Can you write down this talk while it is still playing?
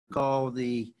Call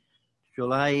the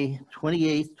July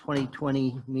 28th,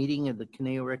 2020 meeting of the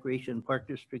Caneo Recreation Park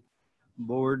District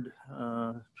Board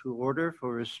to order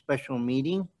for a special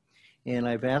meeting. And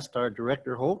I've asked our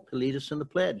Director Holt to lead us in the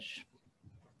pledge.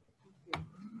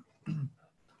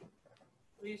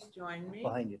 Please join me.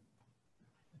 Behind you.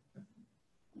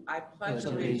 I pledge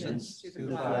allegiance to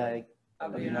the flag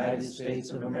of the United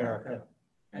States of America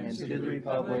and to the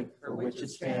republic for which it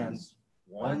stands,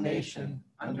 one nation,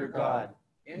 under God,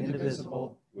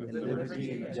 indivisible, with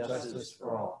liberty and justice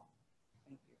for all.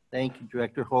 Thank you,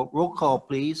 Director Holt. Roll call,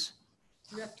 please.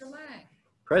 Director Lang.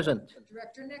 Present.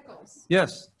 Director Nichols.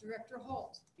 Yes. Director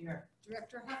Holt. Here.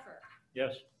 Director Huffer.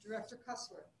 Yes. Director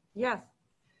Cussler. Yes.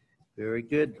 Very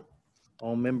good.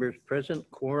 All members present,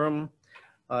 quorum.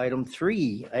 Item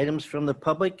 3, items from the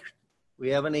public. We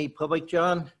have any public,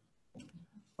 John,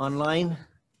 online?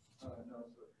 No, sir.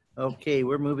 Okay,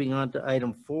 we're moving on to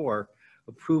item 4,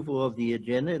 approval of the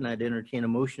agenda, and I'd entertain a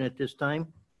motion at this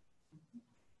time.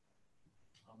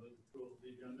 I'll move approval of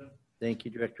the agenda. Thank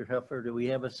you, Director Huffer. Do we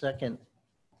have a second?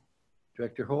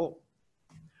 Director Holt?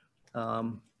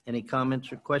 Any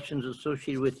comments or questions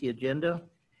associated with the agenda?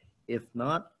 If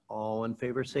not, all in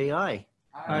favor say aye.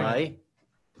 Aye.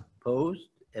 Opposed?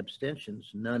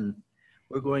 Abstentions? None.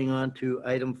 We're going on to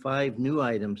item 5, new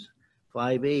items.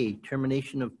 5A,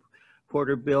 termination of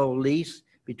Porterville lease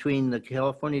between the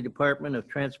California Department of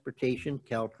Transportation,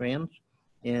 Caltrans,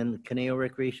 and the Caneo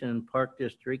Recreation and Park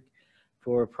District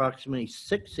for approximately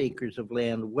 6 acres of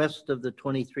land west of the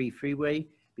 23 freeway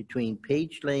between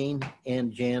Page Lane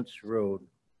and Jantz Road.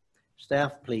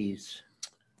 Staff, please.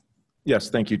 Yes,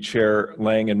 thank you, Chair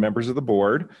Lang and members of the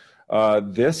board.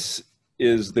 This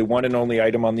is the one and only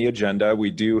item on the agenda. We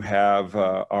do have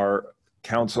our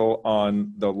counsel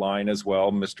on the line as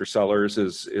well. Mr. Sellers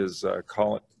is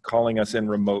calling us in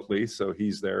remotely, so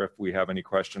he's there if we have any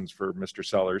questions for Mr.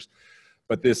 Sellers.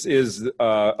 But this is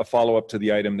a follow-up to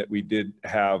the item that we did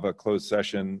have a closed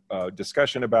session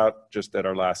discussion about just at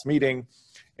our last meeting.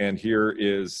 And here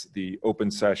is the open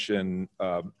session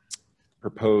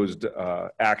proposed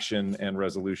action and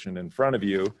resolution in front of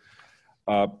you.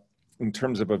 In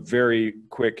terms of a very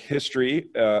quick history,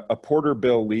 a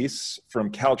Porterville lease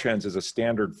from Caltrans is a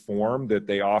standard form that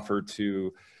they offer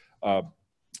to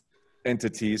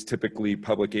entities, typically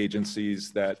public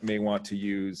agencies that may want to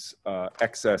use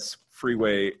excess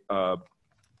freeway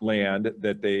land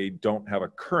that they don't have a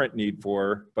current need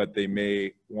for, but they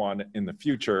may want in the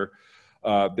future.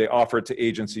 They offer it to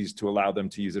agencies to allow them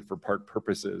to use it for park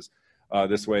purposes.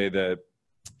 This way the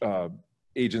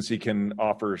agency can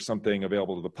offer something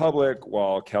available to the public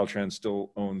while Caltrans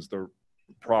still owns the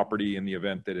property in the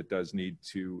event that it does need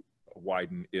to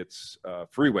widen its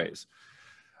freeways.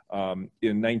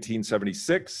 In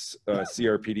 1976,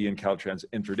 CRPD and Caltrans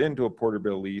entered into a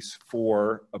Porterville lease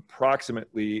for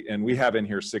approximately, and we have in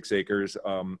here 6 acres.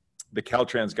 The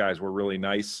Caltrans guys were really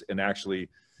nice and actually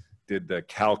did the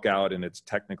calc out, and it's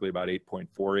technically about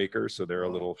 8.4 acres. So they're a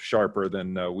little sharper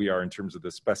than we are in terms of the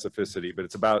specificity, but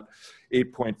it's about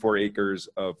 8.4 acres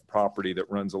of property that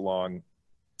runs along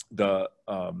the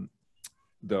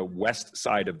west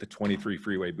side of the 23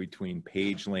 freeway between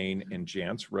Page Lane and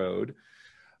Jantz Road.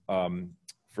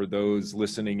 For those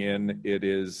listening in, it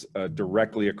is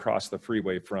directly across the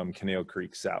freeway from Caneo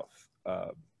Creek South,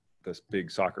 this big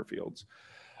soccer fields.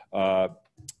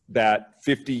 That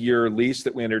 50-year lease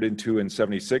that we entered into in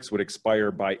 76 would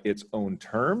expire by its own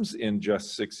terms in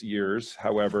just 6 years.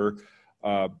 However,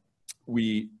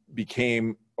 we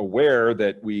became aware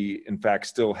that we, in fact,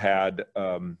 still had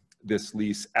this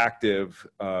lease active,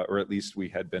 or at least we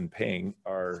had been paying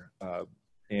our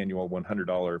annual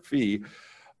 $100 fee,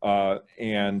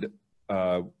 and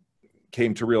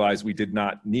came to realize we did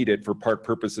not need it for park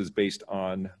purposes based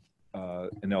on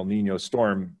an El Nino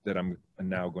storm that I'm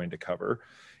now going to cover.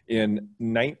 In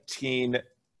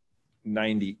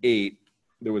 1998,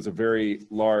 there was a very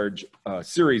large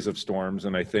series of storms,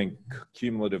 and I think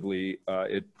cumulatively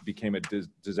it became a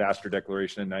disaster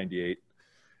declaration in 98.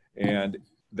 And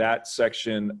that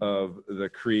section of the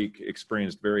creek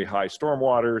experienced very high storm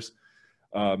waters.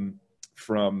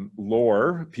 From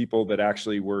lore, people that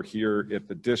actually were here at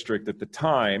the district at the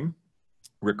time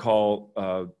recall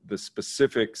the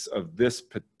specifics of this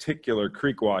particular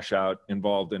creek washout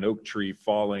involved an oak tree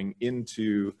falling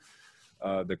into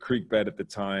the creek bed at the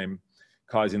time,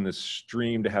 causing the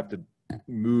stream to have to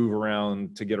move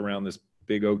around to get around this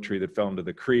big oak tree that fell into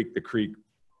the creek. The creek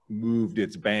moved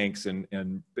its banks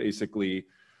and basically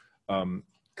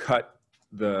cut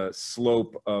the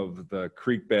slope of the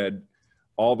creek bed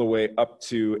all the way up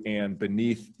to and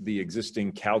beneath the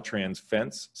existing Caltrans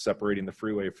fence separating the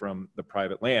freeway from the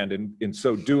private land. And in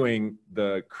so doing,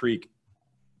 the creek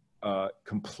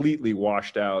completely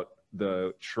washed out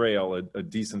the trail, a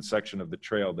decent section of the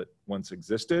trail that once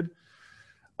existed.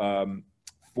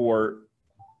 For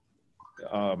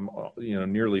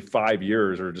nearly 5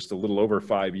 years, or just a little over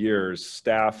 5 years,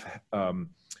 staff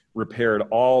repaired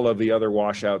all of the other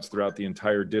washouts throughout the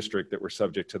entire district that were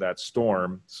subject to that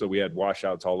storm. So we had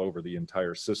washouts all over the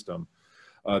entire system.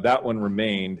 That one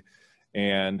remained,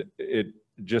 and it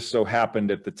just so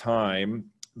happened at the time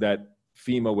that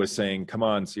FEMA was saying, come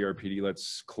on, CRPD,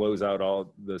 let's close out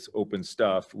all this open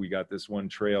stuff. We got this one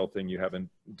trail thing you haven't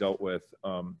dealt with.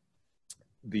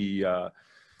 The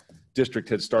district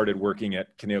had started working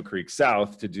at Canal Creek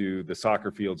South to do the soccer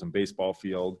fields and baseball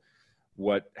field.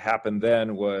 What happened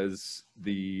then was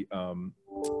the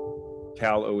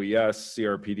Cal OES,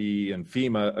 CRPD, and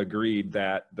FEMA agreed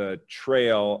that the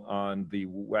trail on the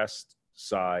west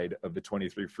side of the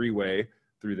 23 freeway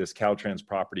through this Caltrans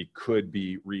property could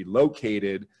be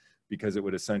relocated because it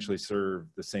would essentially serve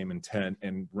the same intent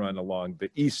and run along the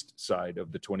east side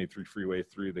of the 23 freeway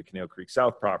through the Canal Creek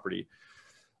South property.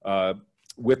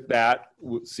 With that,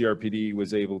 CRPD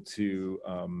was able to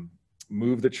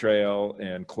move the trail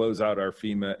and close out our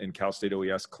FEMA and Cal State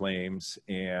OES claims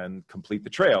and complete the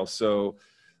trail. So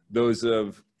those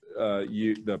of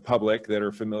the public that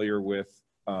are familiar with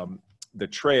the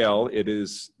trail, it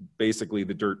is basically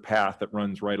the dirt path that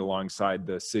runs right alongside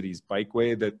the city's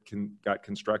bikeway that got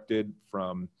constructed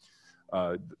from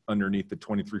underneath the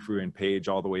 23 freeway and Page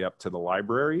all the way up to the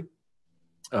library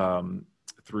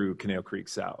through Canal Creek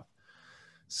South.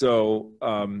 So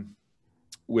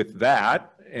with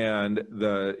that and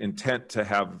the intent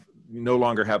to no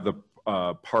longer have the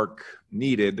park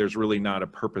needed, there's really not a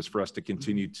purpose for us to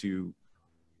continue to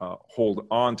hold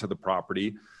on to the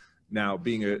property. Now,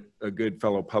 being a good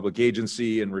fellow public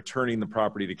agency and returning the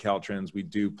property to Caltrans, we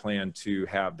do plan to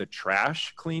have the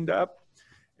trash cleaned up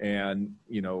and,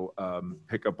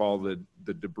 pick up all the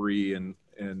debris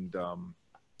and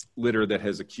litter that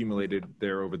has accumulated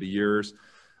there over the years.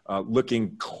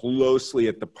 Looking closely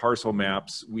at the parcel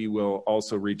maps, we will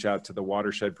also reach out to the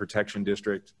Watershed Protection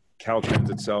District, Caltrans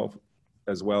itself,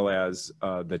 as well as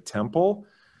the temple.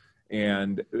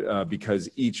 And because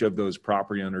each of those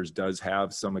property owners does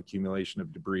have some accumulation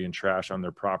of debris and trash on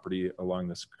their property along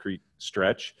this creek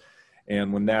stretch.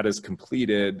 And when that is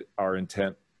completed, our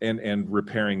intent, and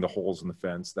repairing the holes in the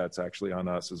fence, that's actually on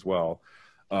us as well.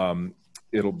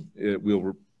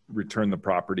 We'll return the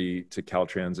property to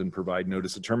Caltrans and provide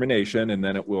notice of termination, and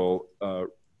then it will, the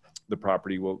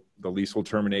lease will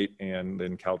terminate, and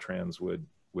then Caltrans would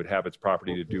have its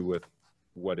property to do with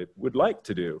what it would like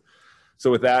to do. So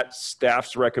with that,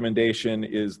 staff's recommendation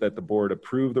is that the board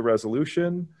approve the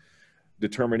resolution,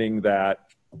 determining that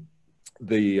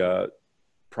the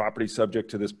property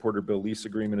subject to this Porterville lease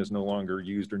agreement is no longer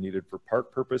used or needed for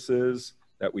park purposes,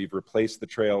 that we've replaced the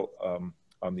trail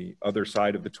on the other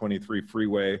side of the 23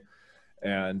 freeway,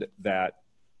 and that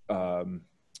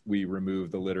we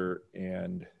remove the litter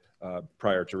and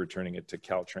prior to returning it to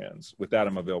Caltrans. With that,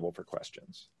 I'm available for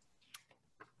questions.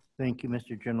 Thank you,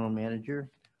 Mr. General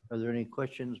Manager. Are there any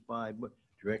questions by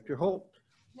Director Holt?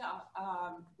 Yeah,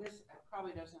 this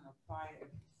probably doesn't apply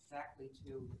exactly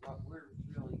to what we're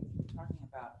really talking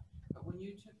about, but when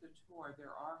you took the tour, there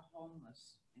are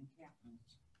homeless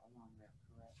encampments along there,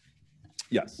 correct?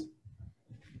 Yes.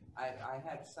 I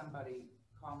had somebody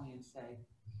call me and say,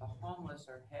 the homeless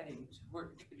are heading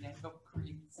toward Canal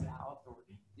Creek South, or,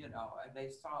 and they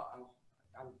saw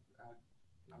a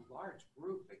large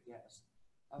group, I guess,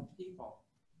 of people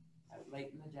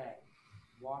late in the day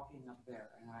walking up there,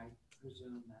 and I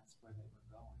presume that's where they were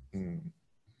going. Mm.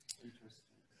 Interesting.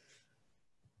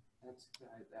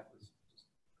 That was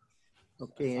just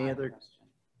Okay, any other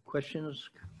questions?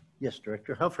 Yes,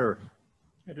 Director Huffer.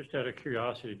 Just out of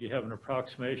curiosity, do you have an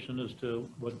approximation as to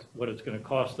what it's going to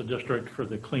cost the district for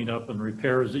the cleanup and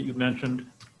repairs that you mentioned?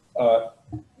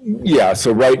 Yeah,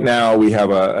 so right now we have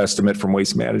an estimate from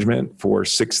Waste Management for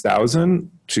 $6,000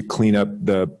 to clean up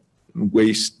the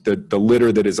waste, the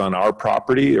litter that is on our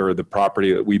property, or the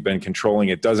property that we've been controlling.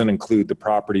 It doesn't include the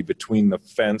property between the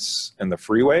fence and the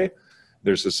freeway.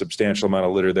 There's a substantial amount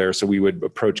of litter there. So we would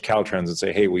approach Caltrans and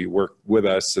say, hey, will you work with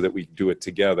us so that we do it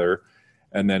together?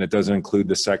 And then it doesn't include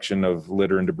the section of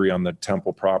litter and debris on the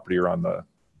temple property or on the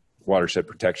Watershed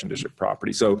Protection District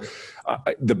property. So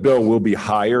the bill will be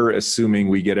higher, assuming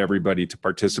we get everybody to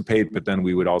participate, but then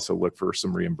we would also look for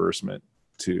some reimbursement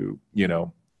to,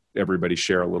 everybody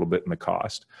share a little bit in the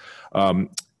cost.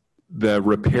 The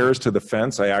repairs to the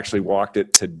fence, I actually walked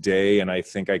it today, and I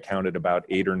think I counted about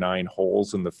 8 or 9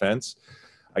 holes in the fence.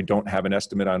 I don't have an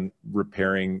estimate on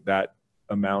repairing that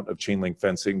amount of chain link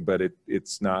fencing, but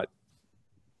it's not,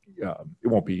 it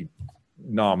won't be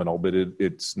nominal, but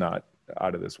it's not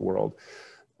out of this world.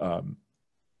 The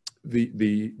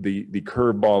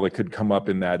curveball that could come up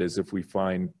in that is if we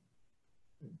find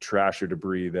trash or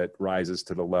debris that rises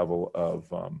to the level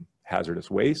of hazardous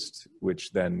waste,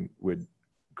 which then would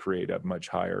create a much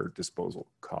higher disposal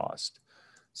cost.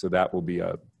 So that will be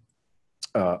a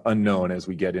unknown as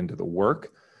we get into the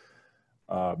work.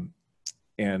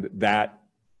 And that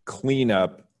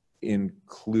cleanup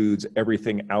includes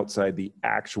everything outside the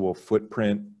actual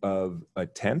footprint of a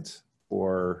tent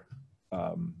or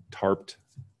tarped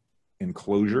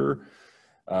enclosure,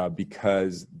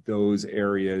 because those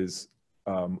areas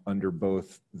under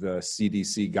both the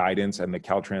CDC guidance and the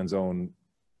Caltrans own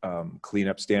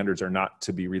cleanup standards are not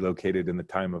to be relocated in the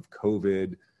time of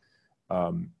COVID,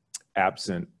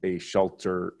 absent a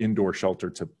shelter, indoor shelter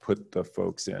to put the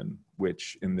folks in,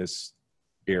 which in this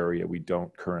area we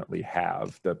don't currently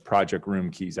have. The project room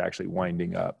key is actually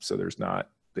winding up, so there's not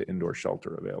the indoor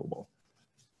shelter available.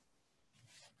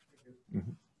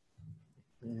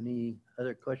 Mm-hmm. Any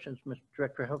other questions, Mr.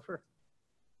 Director Helfer?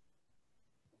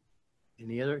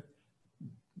 Any other?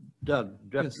 Doug,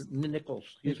 Director Yes. Nichols.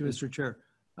 Thank you, Mr. Chair.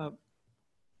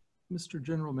 Mr.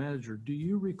 General Manager, do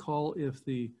you recall if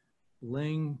the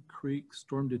Lang Creek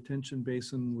Storm Detention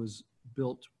Basin was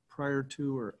built prior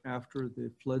to or after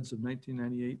the floods of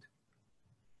 1998?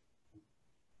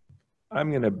 I'm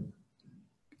going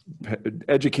to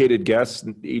educated guess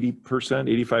 80%,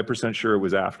 85% sure it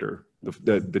was after.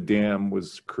 The dam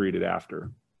was created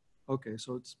after. Okay,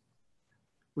 so it's,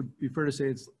 would be fair to say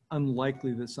it's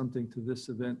unlikely that something to this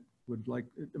event would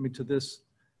to this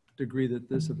degree that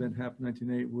this event happened in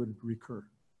 1998 would recur?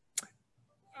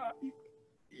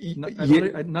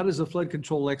 Not as a flood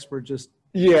control expert, just.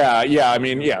 Yeah. I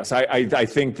mean, yes, I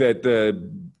think that the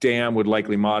dam would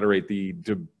likely moderate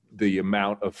the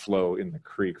amount of flow in the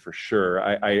creek for sure.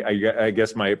 I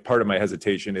guess part of my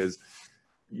hesitation is,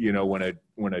 you know,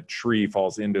 when a tree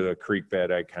falls into the creek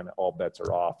bed, I kind of, all bets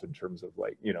are off in terms of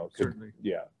like, you know, Certainly.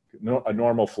 Yeah, a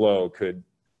normal flow could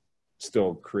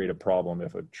still create a problem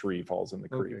if a tree falls in the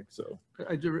creek. Okay. So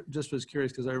I just was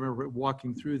curious because I remember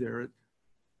walking through there.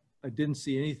 I didn't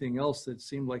see anything else that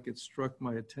seemed like it struck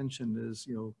my attention as,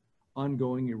 you know,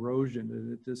 ongoing erosion.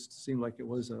 And it just seemed like it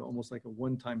was almost like a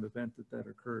one-time event that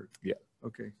occurred. Yeah.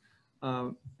 Okay.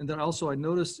 And then also I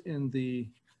noticed in the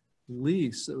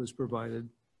lease that was provided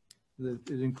that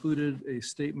it included a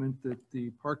statement that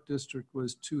the park district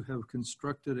was to have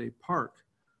constructed a park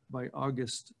by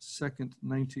August 2nd,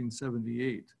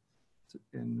 1978.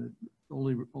 And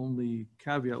the only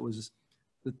caveat was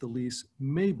that the lease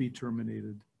may be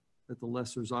terminated at the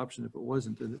lessor's option if it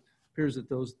wasn't. And it appears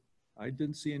that I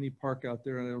didn't see any park out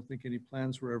there, and I don't think any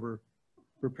plans were ever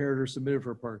prepared or submitted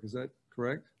for a park. Is that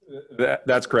correct?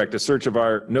 that's correct. A search of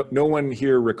no one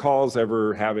here recalls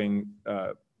ever having,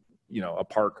 you know, a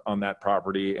park on that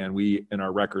property, and we, in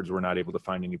our records, were not able to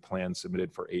find any plans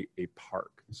submitted for a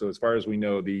park. So as far as we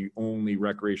know, the only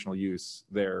recreational use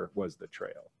there was the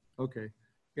trail. Okay.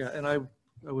 Yeah, and I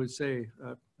would say,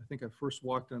 I think I first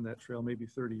walked on that trail maybe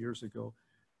 30 years ago.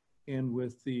 And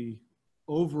with the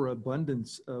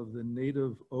overabundance of the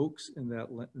native oaks in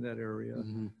that area,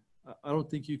 I don't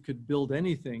think you could build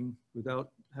anything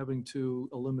without having to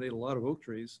eliminate a lot of oak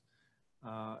trees.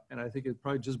 And I think it'd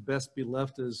probably just best be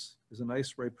left as a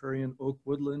nice riparian oak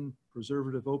woodland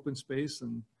preservative open space.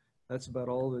 And that's about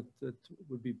all that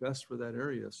would be best for that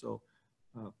area. So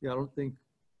yeah, I don't think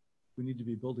we need to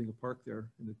be building a park there,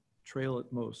 and a trail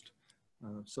at most.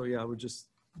 So yeah,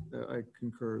 I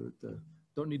concur that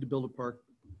don't need to build a park.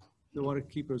 They want to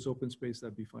keep it as open space,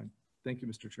 that'd be fine. Thank you,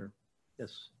 Mr. Chair.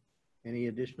 Yes. Any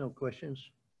additional questions?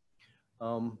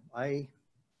 I've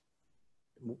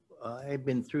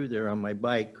been through there on my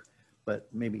bike, but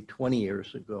maybe 20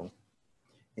 years ago.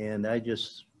 And I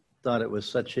just thought it was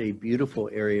such a beautiful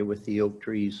area with the oak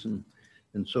trees and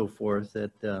so forth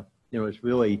that, you know, it's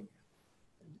really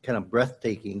kind of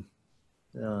breathtaking.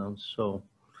 So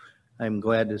I'm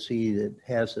glad to see that it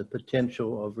has the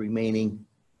potential of remaining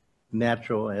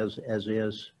natural as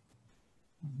is.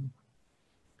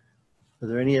 Are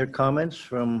there any other comments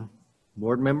from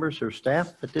board members or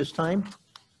staff at this time?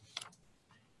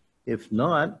 If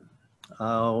not,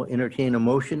 I'll entertain a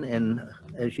motion, and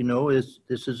as you know,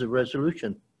 this is a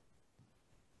resolution.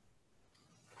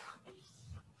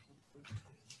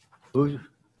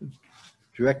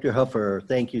 Director Huffer,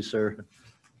 thank you, sir.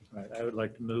 Right, I would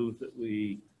like to move that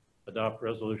we adopt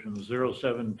resolution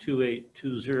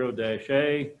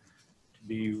 072820-A to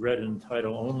be read in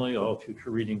title only, all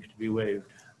future readings to be waived.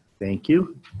 Thank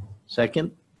you.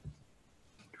 Second,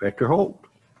 Director Holt.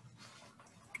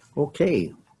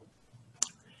 Okay.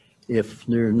 If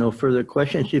there are no further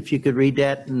questions, if you could read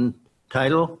that in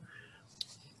title.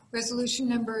 Resolution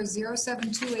number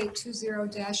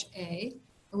 072820-A,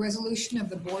 a resolution of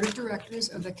the Board of Directors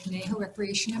of the Conejo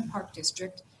Recreation and Park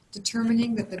District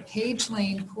determining that the Page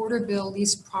Lane Porterville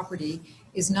leased property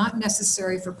is not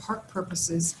necessary for park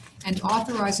purposes and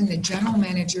authorizing the general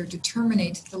manager to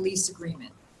terminate the lease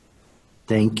agreement.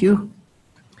 Thank you.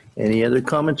 Any other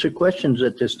comments or questions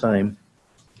at this time?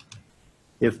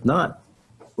 If not,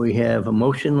 we have a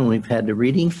motion and we've had the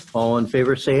reading. All in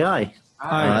favor, say aye.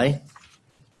 Aye.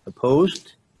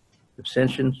 Opposed?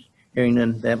 Abstentions? Hearing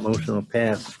none, that motion will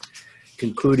pass.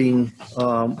 Concluding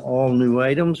all new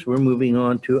items, we're moving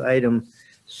on to item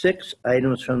 6,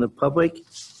 items from the public.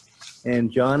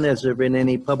 And John, has there been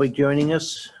any public joining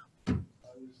us?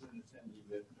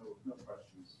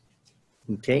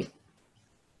 Okay.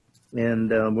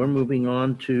 And we're moving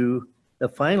on to the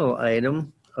final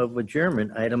item of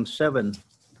adjournment, item 7.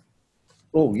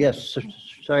 Oh, yes,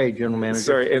 sorry, General Manager.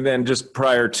 Sorry, and then just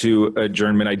prior to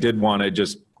adjournment, I did want to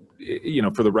just,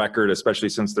 for the record, especially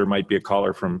since there might be a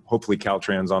caller from hopefully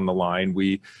Caltrans on the line,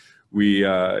 we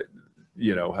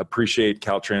appreciate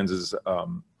Caltrans's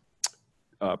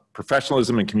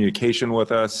professionalism and communication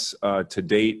with us to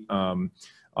date on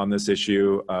this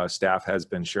issue. Staff has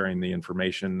been sharing the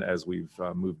information as we've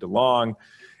moved along,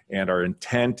 and our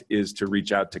intent is to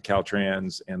reach out to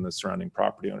Caltrans and the surrounding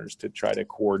property owners to try to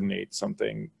coordinate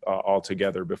something all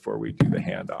together before we do the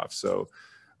handoff. So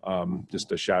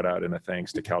just a shout out and a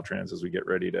thanks to Caltrans as we get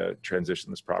ready to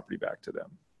transition this property back to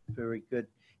them. Very good.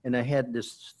 And I had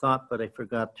this thought, but I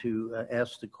forgot to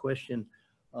ask the question.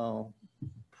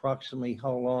 Approximately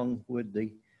how long would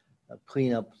the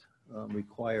cleanup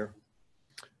require?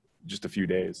 Just a few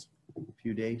days. A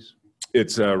few days?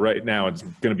 It's right now, it's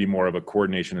going to be more of a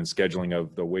coordination and scheduling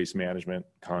of the waste management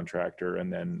contractor.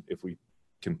 And then if we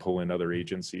can pull in other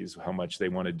agencies, how much they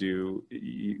want to do,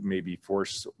 maybe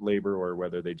force labor or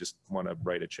whether they just want to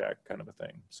write a check kind of a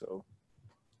thing. So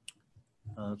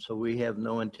we have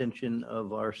no intention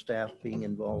of our staff being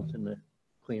involved in the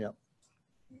cleanup.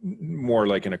 More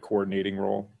like in a coordinating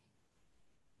role.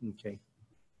 Okay.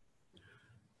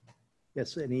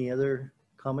 Yes, any other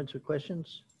comments or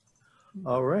questions?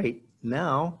 All right,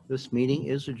 now this meeting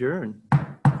is adjourned.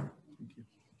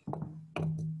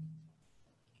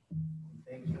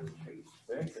 Thank you.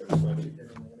 Thanks, everybody.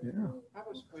 Yeah. That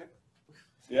was quick.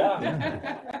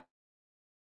 Yeah.